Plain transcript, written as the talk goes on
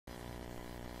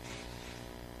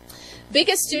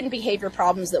Biggest student behavior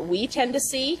problems that we tend to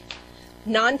see: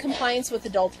 non-compliance with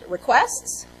adult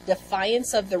requests,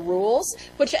 defiance of the rules,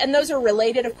 and those are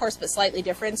related, of course, but slightly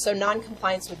different. So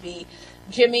non-compliance would be,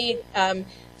 Jimmy,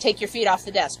 take your feet off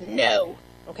the desk. No.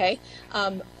 Okay?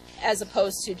 As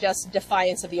opposed to just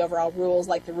defiance of the overall rules,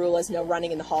 like the rule is no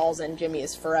running in the halls, and Jimmy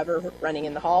is forever running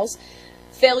in the halls.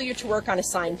 Failure to work on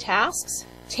assigned tasks,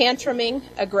 tantruming,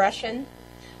 aggression,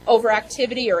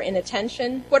 overactivity or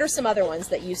inattention. What are some other ones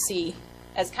that you see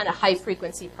as kind of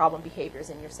high-frequency problem behaviors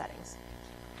in your settings?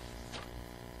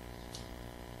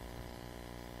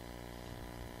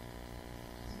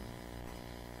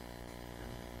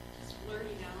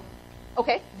 Blurting out.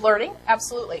 Okay, blurting,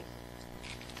 absolutely.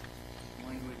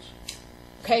 Language.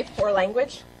 Okay, poor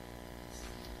language.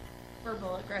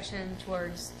 Verbal aggression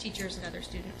towards teachers and other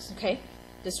students. Okay,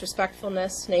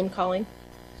 disrespectfulness, name-calling.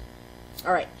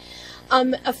 All right.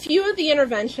 A few of the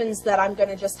interventions that I'm going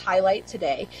to just highlight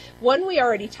today, one we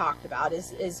already talked about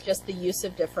is just the use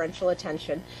of differential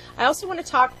attention. I also want to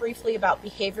talk briefly about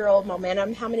behavioral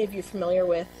momentum. How many of you are familiar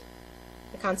with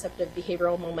the concept of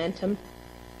behavioral momentum?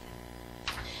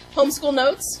 Homeschool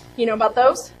notes, you know about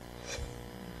those?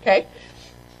 Okay.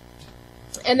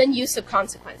 And then use of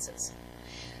consequences.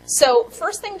 So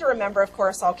first thing to remember, of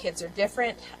course, all kids are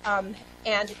different,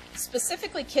 and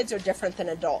specifically kids are different than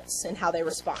adults in how they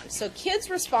respond. So kids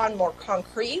respond more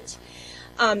concrete,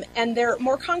 and they're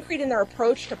more concrete in their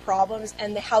approach to problems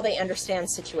and how they understand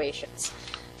situations.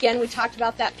 Again, we talked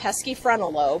about that pesky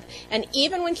frontal lobe, and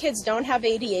even when kids don't have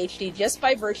ADHD, just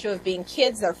by virtue of being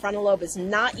kids, their frontal lobe is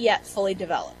not yet fully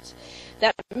developed.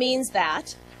 That means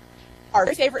that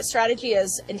our favorite strategy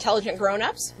is intelligent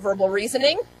grown-ups, verbal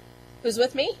reasoning. Who's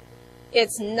with me?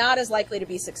 It's not as likely to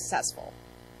be successful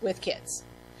with kids,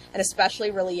 and especially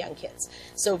really young kids.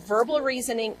 So verbal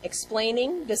reasoning,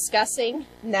 explaining, discussing,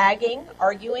 nagging,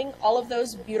 arguing, all of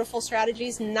those beautiful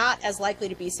strategies, not as likely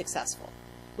to be successful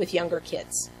with younger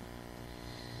kids.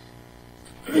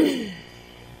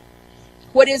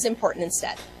 What is important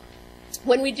instead?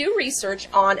 When we do research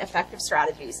on effective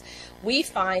strategies, we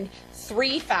find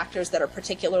 3 factors that are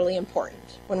particularly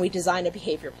important when we design a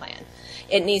behavior plan.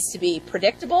 It needs to be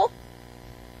predictable.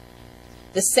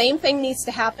 The same thing needs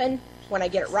to happen when I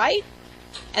get it right,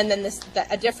 and then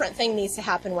a different thing needs to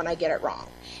happen when I get it wrong.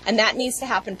 And that needs to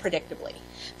happen predictably,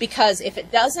 because if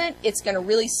it doesn't, it's going to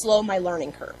really slow my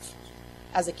learning curve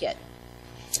as a kid.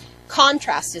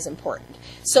 Contrast is important.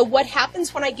 So what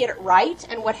happens when I get it right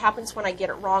and what happens when I get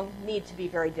it wrong need to be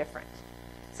very different.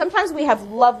 Sometimes we have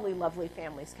lovely, lovely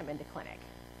families come into clinic,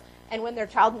 and when their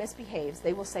child misbehaves,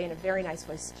 they will say in a very nice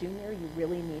voice, "Junior, you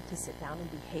really need to sit down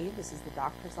and behave. This is the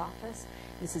doctor's office.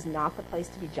 This is not the place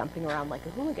to be jumping around like a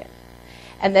hooligan."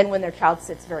 And then when their child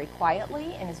sits very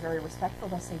quietly and is very respectful,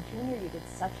 they'll say, "Junior, you did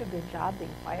such a good job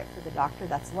being quiet for the doctor.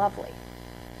 That's lovely."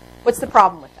 What's the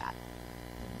problem with that?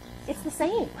 It's the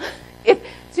same.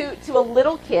 To a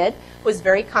little kid who is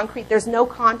very concrete, there's no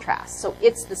contrast. So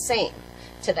it's the same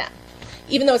to them,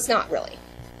 even though it's not really.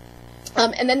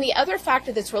 And then the other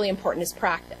factor that's really important is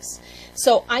practice.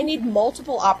 So I need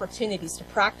multiple opportunities to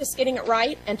practice getting it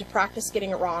right and to practice getting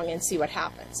it wrong and see what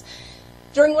happens.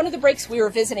 During one of the breaks, we were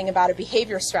visiting about a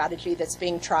behavior strategy that's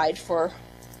being tried for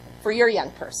your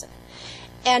young person.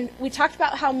 And we talked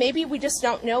about how maybe we just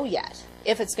don't know yet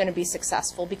if it's going to be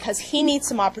successful, because he needs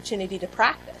some opportunity to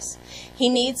practice. He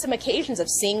needs some occasions of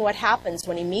seeing what happens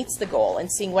when he meets the goal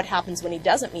and seeing what happens when he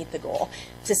doesn't meet the goal,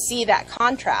 to see that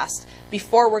contrast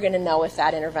before we're going to know if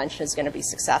that intervention is going to be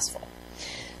successful.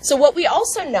 So what we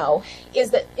also know is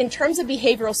that in terms of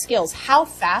behavioral skills, how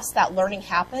fast that learning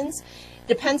happens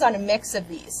depends on a mix of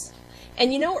these.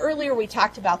 And you know, earlier we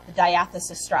talked about the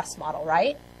diathesis stress model,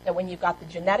 right? That when you've got the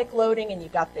genetic loading and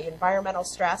you've got the environmental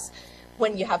stress,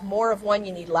 when you have more of one,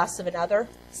 you need less of another.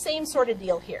 Same sort of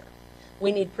deal here.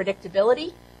 We need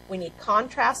predictability, we need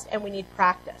contrast, and we need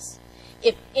practice.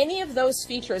 If any of those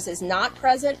features is not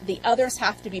present, the others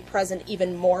have to be present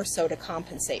even more so to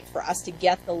compensate for us to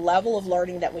get the level of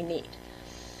learning that we need.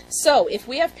 So if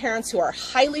we have parents who are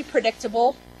highly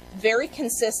predictable, very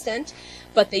consistent,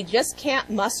 but they just can't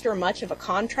muster much of a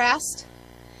contrast,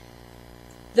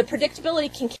 the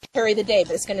predictability can carry the day,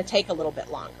 but it's going to take a little bit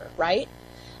longer, right?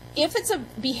 If it's a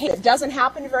behavior that doesn't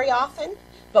happen very often,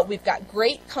 but we've got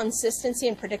great consistency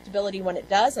and predictability when it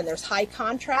does, and there's high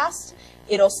contrast,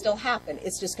 it'll still happen.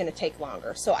 It's just going to take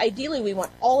longer. So ideally, we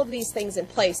want all of these things in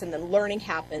place, and then learning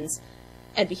happens,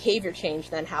 and behavior change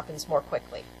then happens more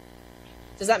quickly.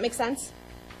 Does that make sense?